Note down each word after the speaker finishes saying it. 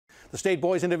The state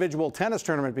boys individual tennis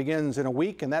tournament begins in a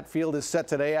week, and that field is set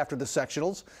today after the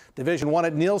sectionals. Division 1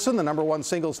 at Nielsen, the #1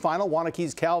 singles final.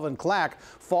 Waunakee's Calvin Clack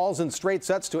falls in straight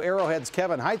sets to Arrowhead's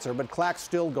Kevin Heitzer, but Clack's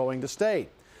still going to state.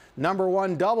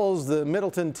 #1 doubles, the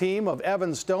Middleton team of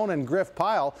Evan Stone and Griff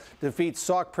Pyle defeats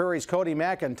Sauk Prairie's Cody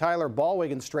Mack and Tyler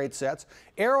Ballwig in straight sets.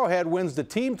 Arrowhead wins the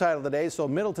team title today, so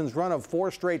Middleton's run of 4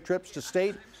 straight trips to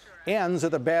state ends at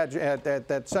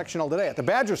the sectional today. At the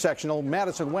Badger sectional,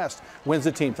 Madison West wins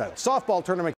the team title. Softball tournament